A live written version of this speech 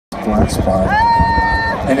blind spot.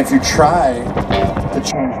 And if you try to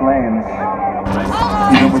change lanes,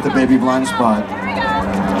 even with the baby blind spot,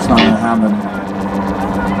 it's not gonna happen.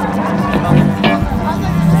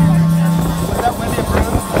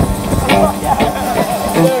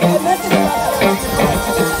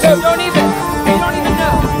 You don't even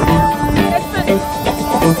know.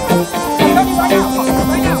 Tell me right now.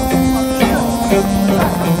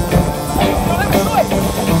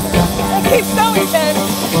 Keep going, Ted.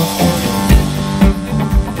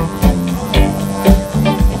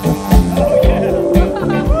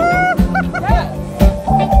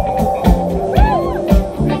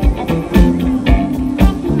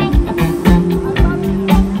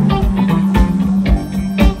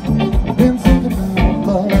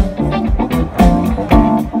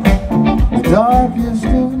 Darkest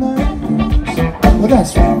of nights, well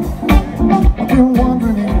that's right. I've been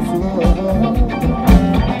wondering if love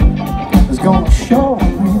is gonna show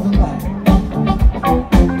me the light.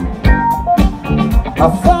 I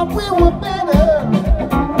thought we were better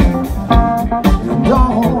and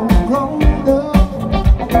all grown up.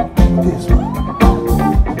 Guess what?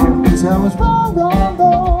 'Cause I was wrong,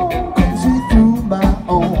 couldn't see through my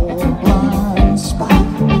own blind spot.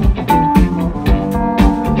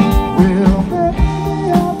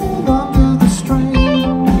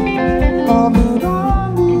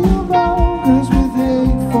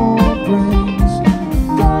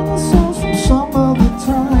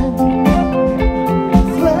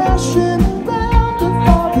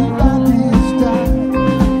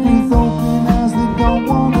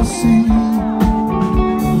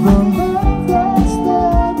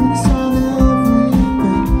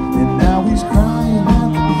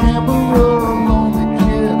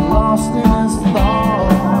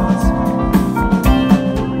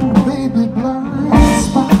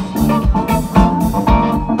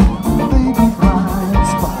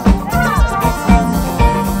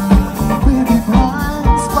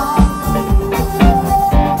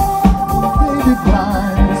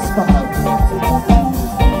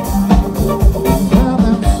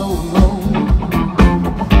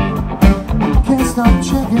 Stop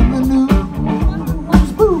checking the news,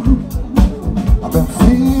 boo. I've been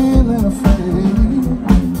feeling afraid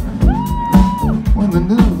when the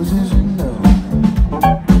news is you know.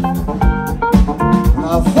 And I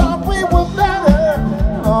thought we were better,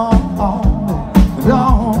 all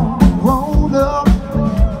grown up.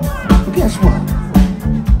 But guess what?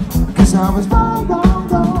 Because I was wrong,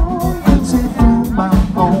 couldn't see through my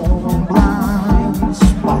own blind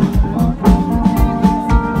spot.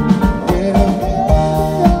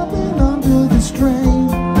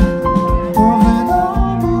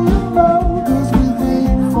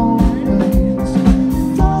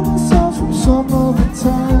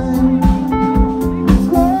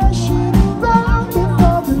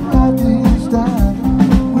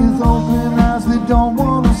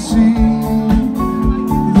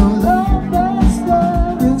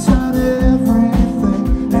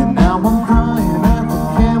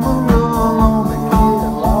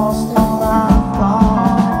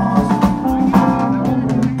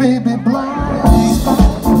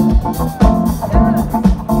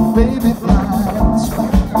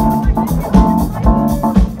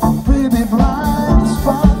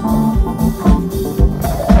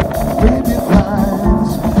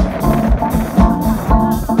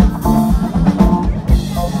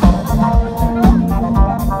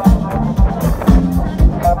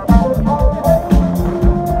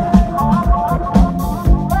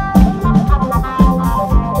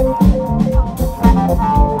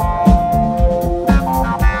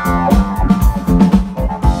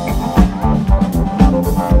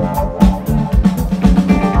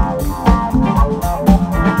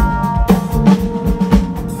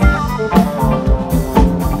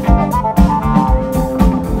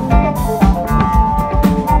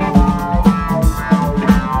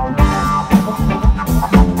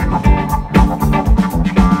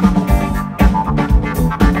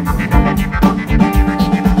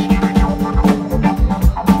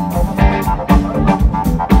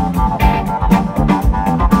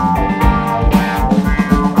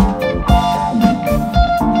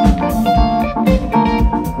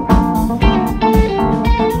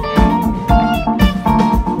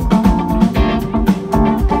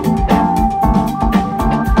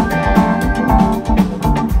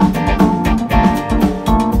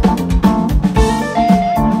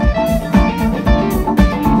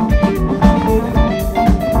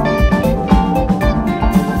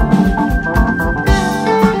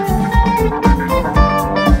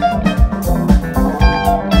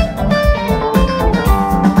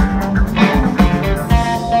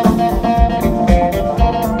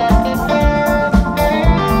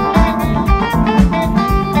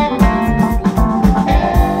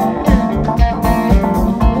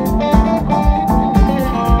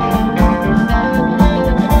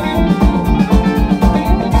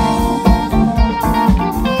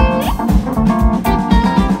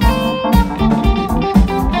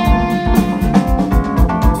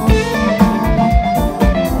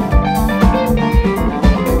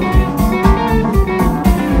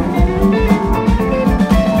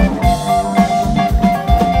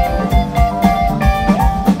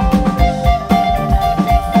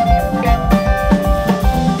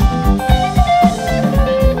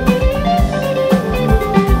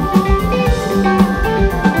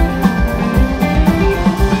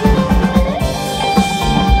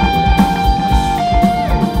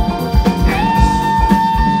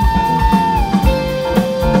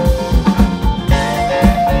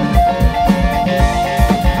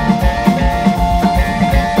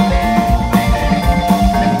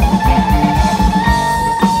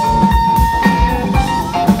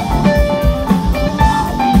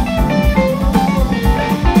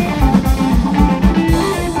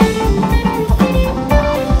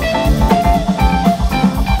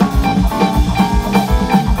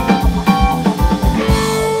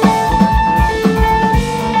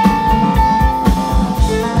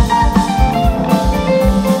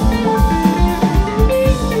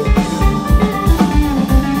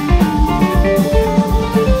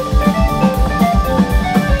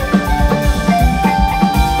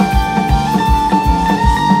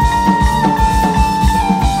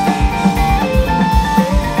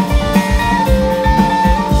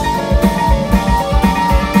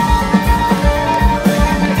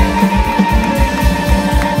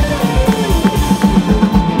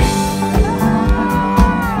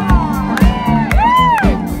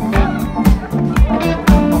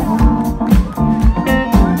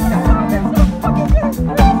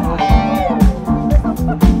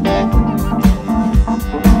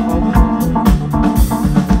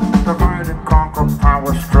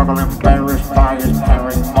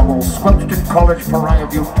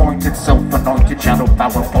 anointed, self-anointed, shadow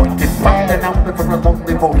power pointed, finding out for a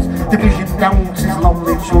lonely voice. Division downs his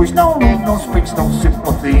lonely choice. No room, no space, no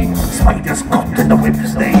sympathy. Spiders caught in the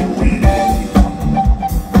webs they weave.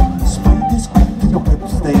 Spiders caught in the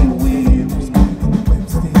webs they weave.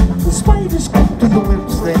 The spiders caught in the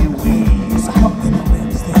webs they weave.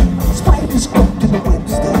 Spiders caught in the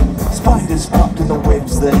webs they. Spiders caught in the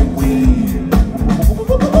webs they weave.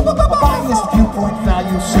 Biased viewpoint,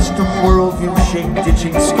 value system, worldview, shape,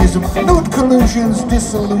 ditching, schism, nude collusions,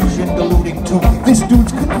 disillusion, alluding to this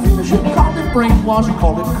dude's confusion. Call it brainwash,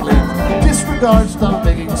 call it clear. Disregard, stop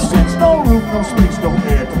making sense. No room, no space, no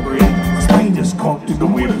air to breathe. Spiders caught in the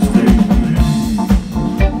webs they weave.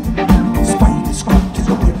 Spiders caught in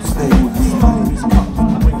the webs they weave.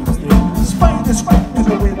 Spiders caught in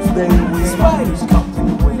the webs they weave. Spiders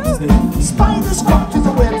caught in the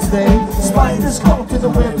webs they weave. Spiders caught in the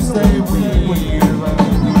webs they weave.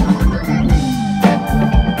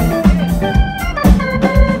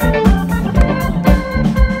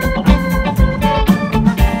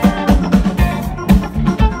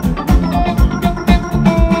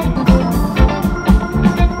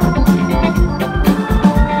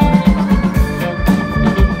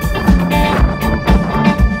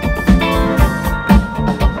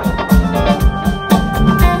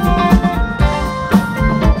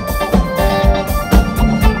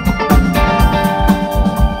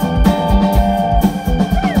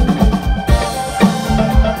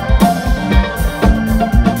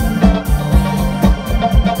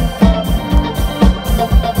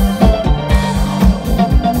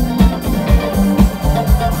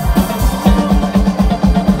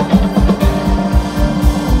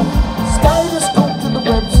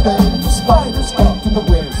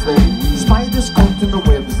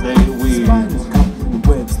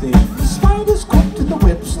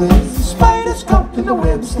 Spiders caught in the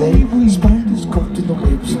webs they weave. Spiders caught in the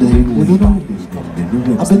webs they weave.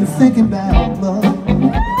 I've been thinking about love in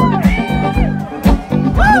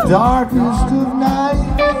the darkest of nights.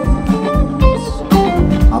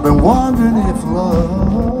 I've been wondering if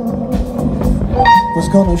love was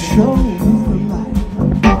gonna show me the light.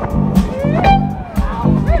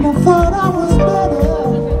 And I thought I was better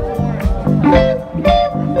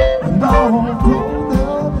and all grown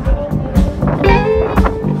up,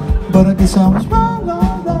 but I guess I was wrong.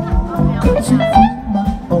 Couldn't see through my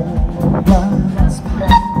own blind spot.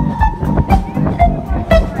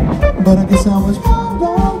 But I guess I was wrong.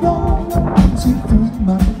 Couldn't see through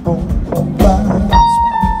my own blind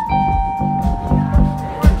spot.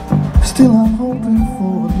 Still I'm hoping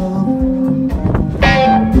for love.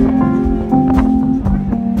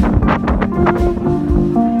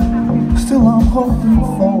 Still I'm hoping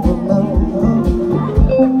for love.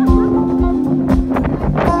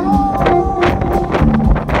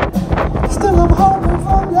 Still I'm hoping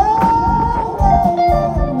for love.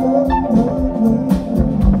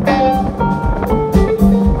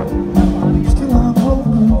 Still I'm hoping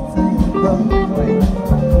for love.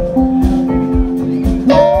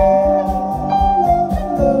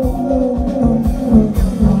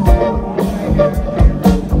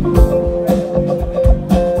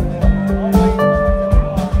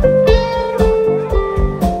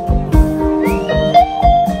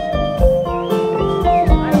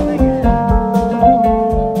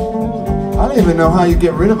 I don't even know how you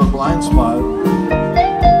get rid of a blind spot.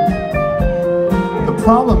 The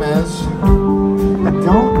problem is, I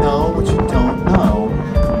don't know what you don't know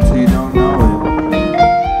until you don't know it.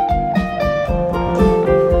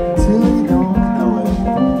 Till you don't know it.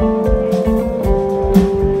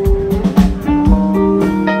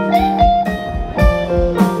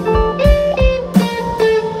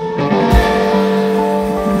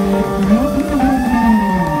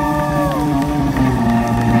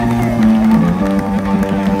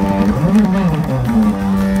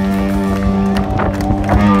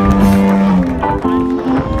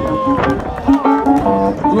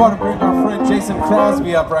 We want to bring our friend Jason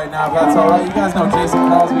Crosby up right now, if that's all right. You guys know Jason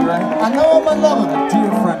Crosby, right? I know him, I love him. A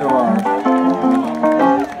dear friend of ours.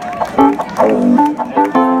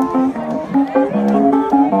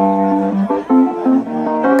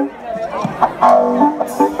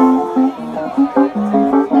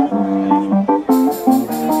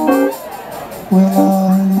 Well,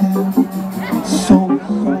 I am so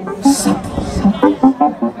simple.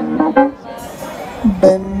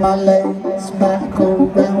 Bend my legs back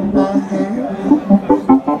around my head.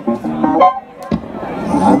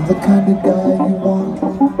 I'm the kind of guy you want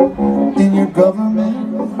in your government,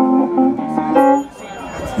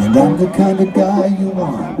 and I'm the kind of guy you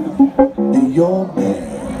want in your bed.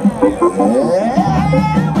 Well,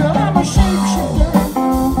 I'm a shapeshifter.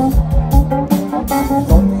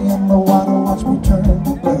 If only I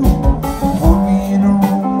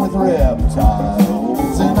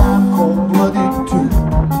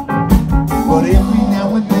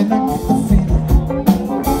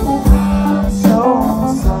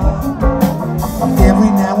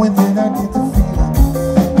now and then I get the feeling,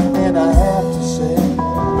 and I have to say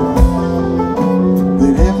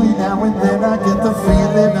that every now and then I get the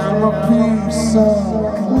feeling I'm a piece of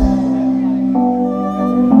clay.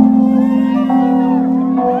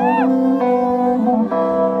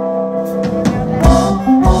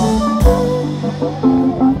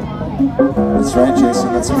 That's right,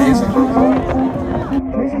 Jason, that's amazing.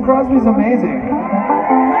 Jason Crosby's amazing.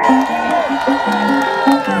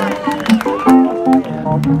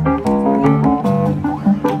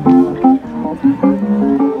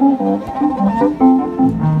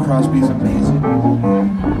 Crosby's amazing.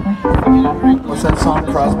 What's that song?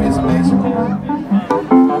 Crosby is amazing.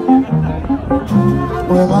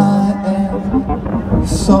 Well, I am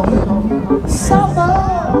so summer.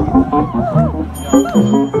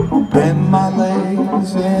 Bend my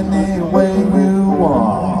legs any way you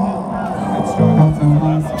want.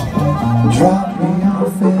 Drop me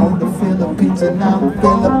off in the Philippines and I'm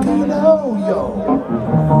Filipino, yo.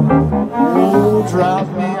 Oh, drop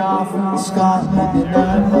me off in Scotland and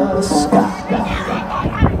I'm a Scot.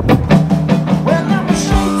 Well, I'm a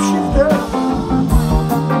shapeshifter.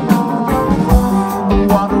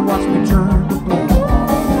 Water watch me turn to blue.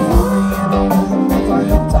 Put me in a room if I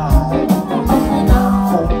have time. And I'm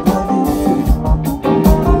cold-blooded too. But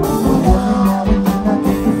every now and then I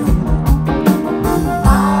get the feeling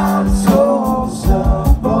I'm so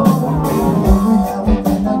supposed. Every now and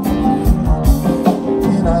then I get the feeling,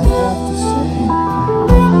 and I have to say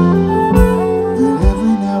that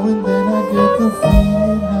every now and then I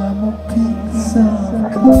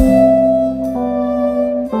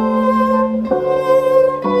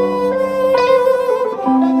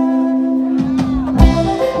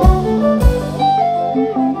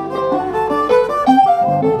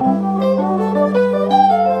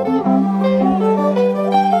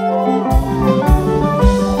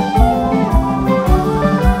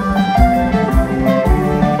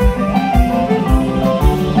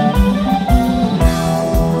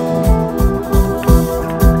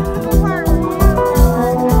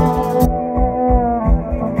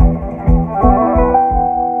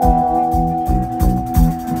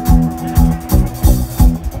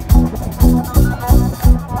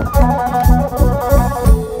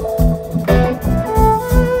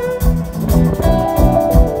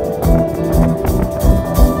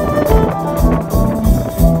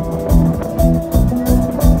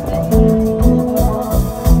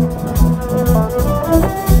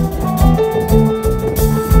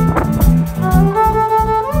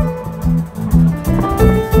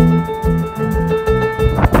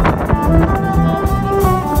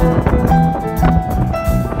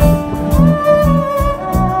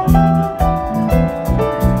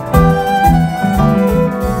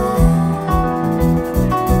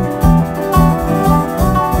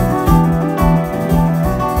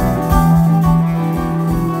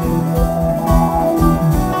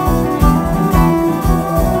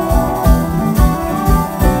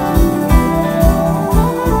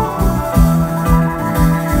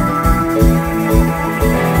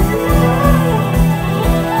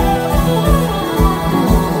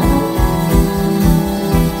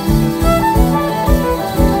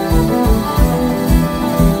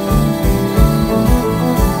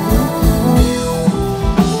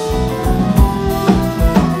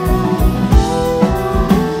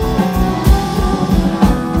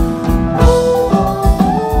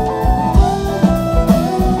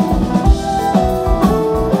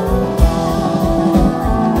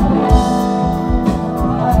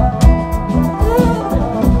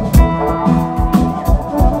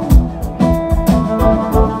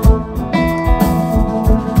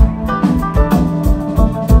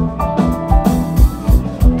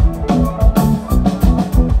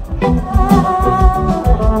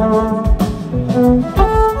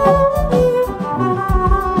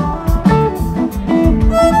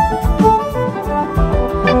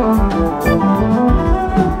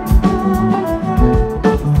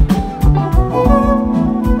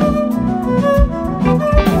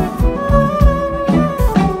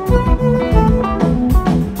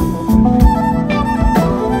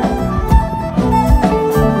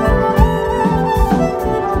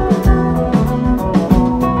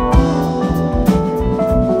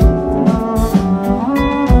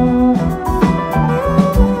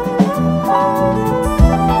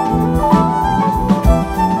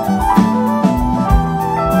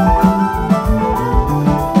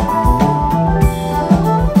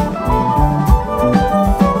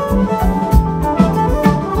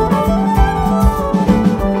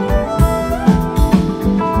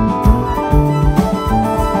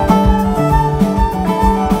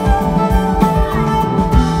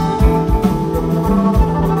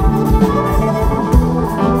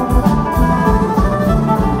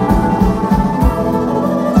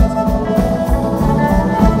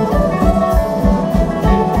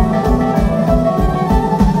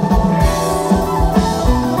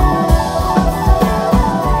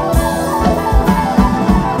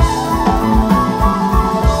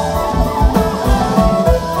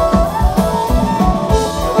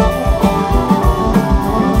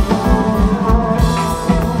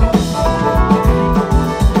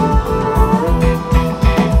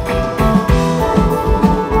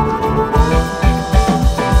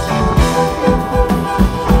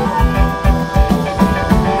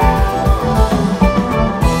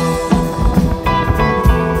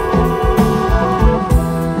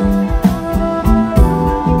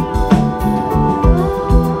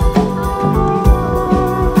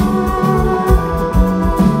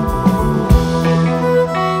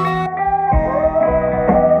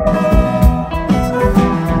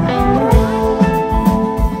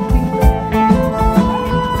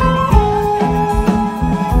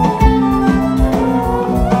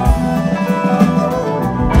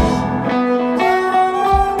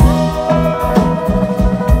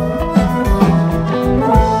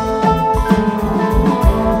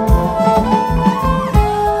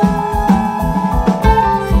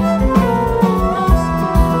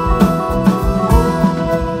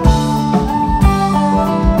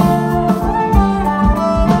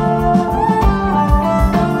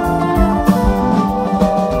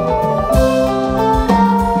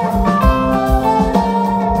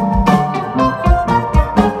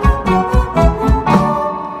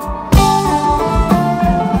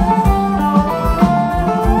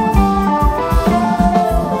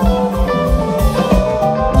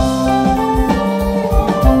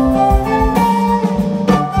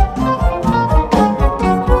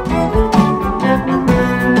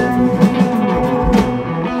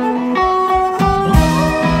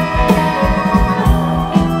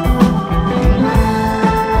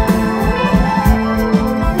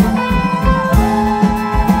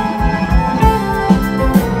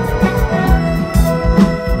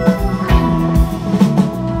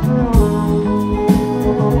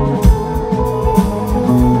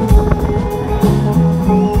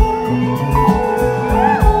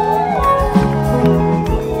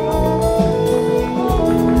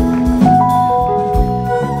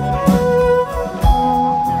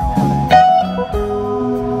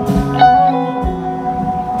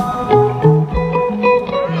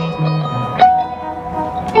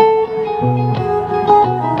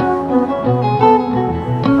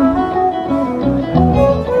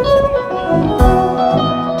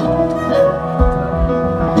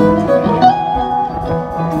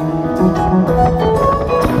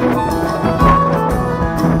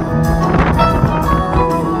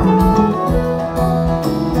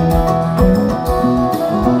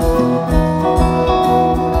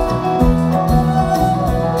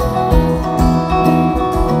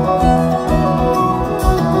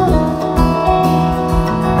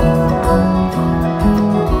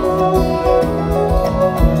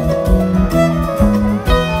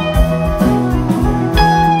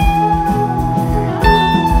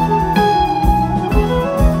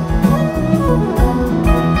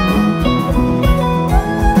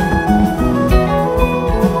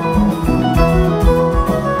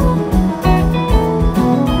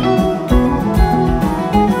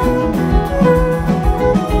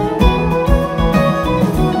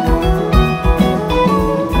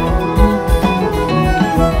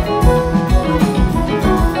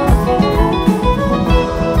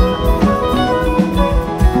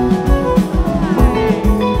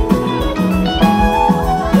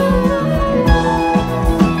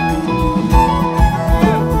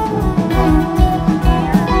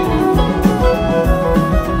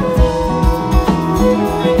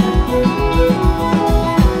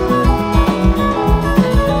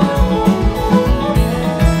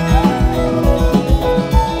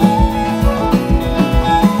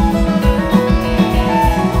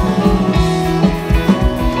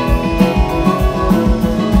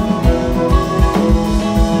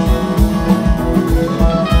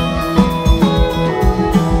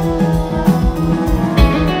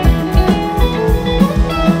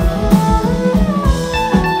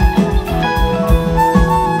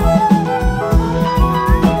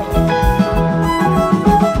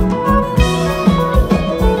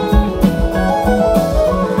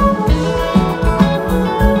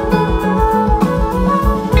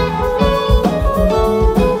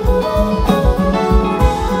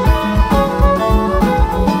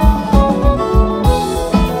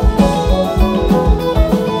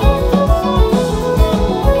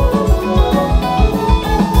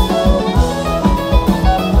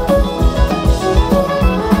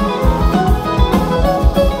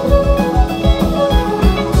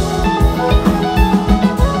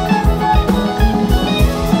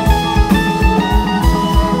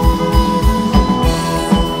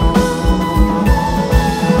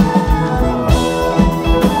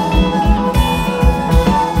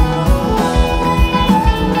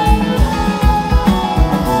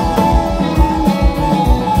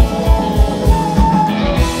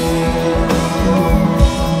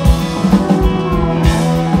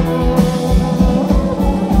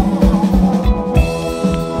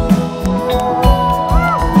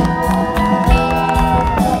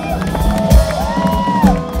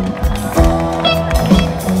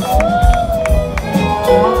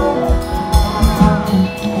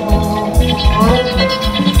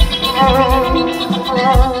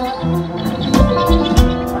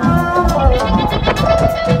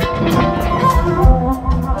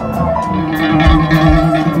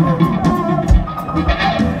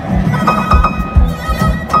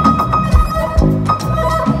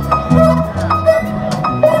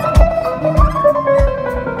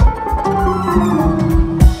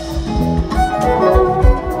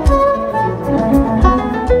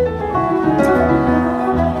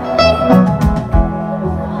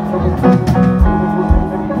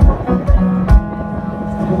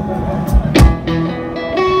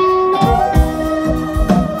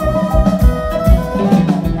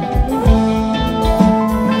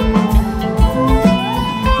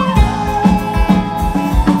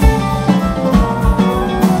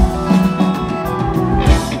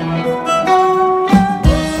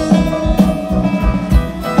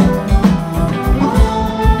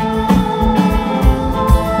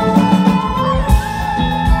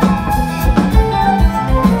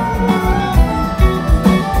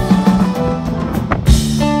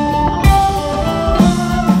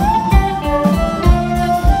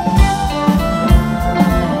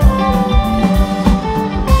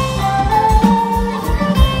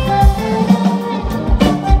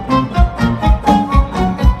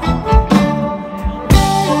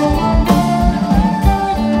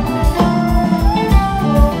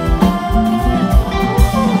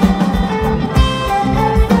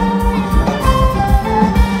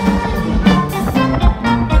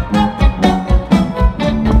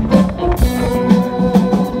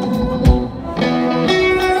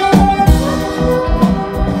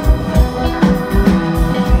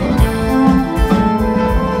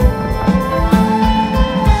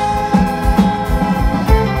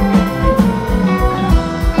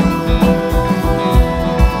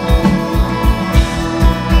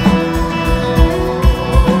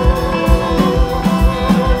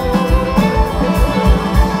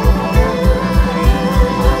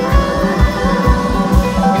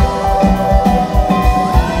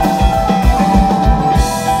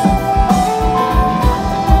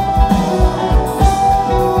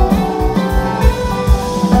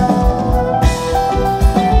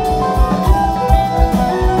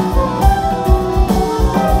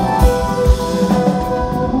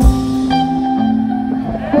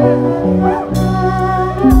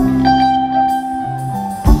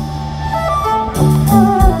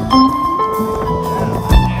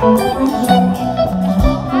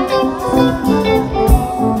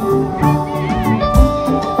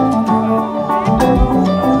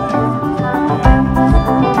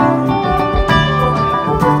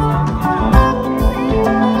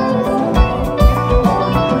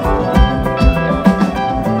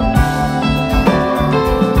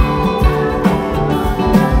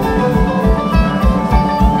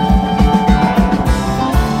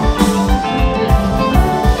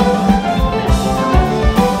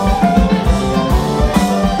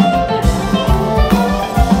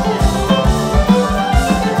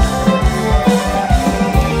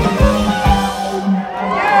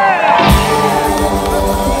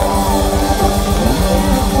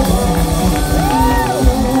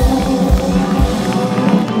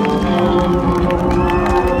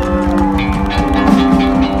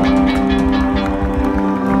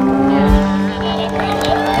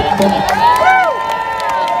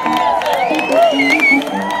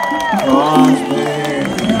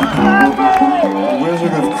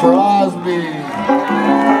Crosby.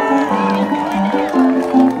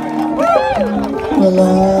 Well,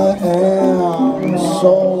 I am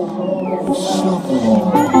so supple.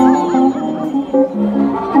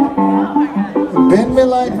 Bend me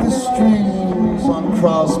like the strings on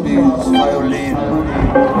Crosby's violin.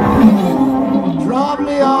 Drop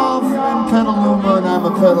me off in Petaluma, and I'm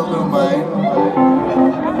a Petaluma.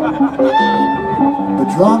 But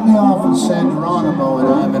drop me off in San Geronimo, and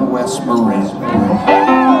I'm in West Marin.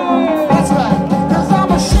 That's right, 'cause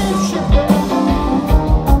I'm a shapeshifter.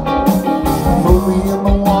 Put me in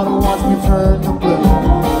the water, watch me turn to blue.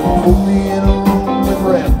 Put me in a room with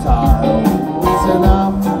reptiles, and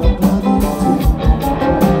I'm bloody too.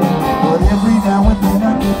 But every now and then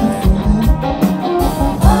I get the feeling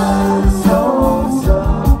I'm so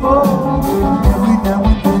supple. Every now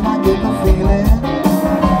and then I get the feeling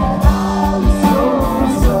I'm so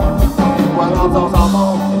supple. Well, I'm so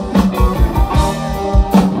supple.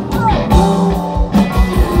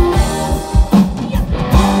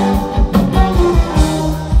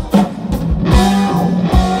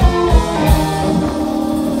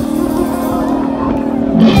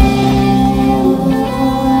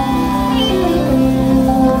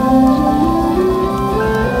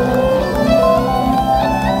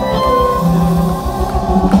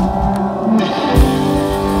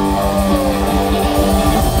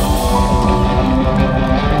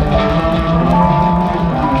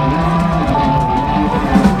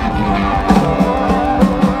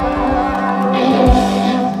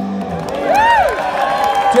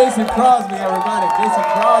 Jason Crosby, everybody. Jason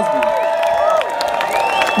Crosby.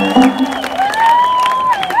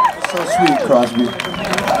 So sweet, Crosby.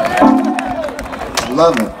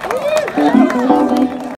 Love it.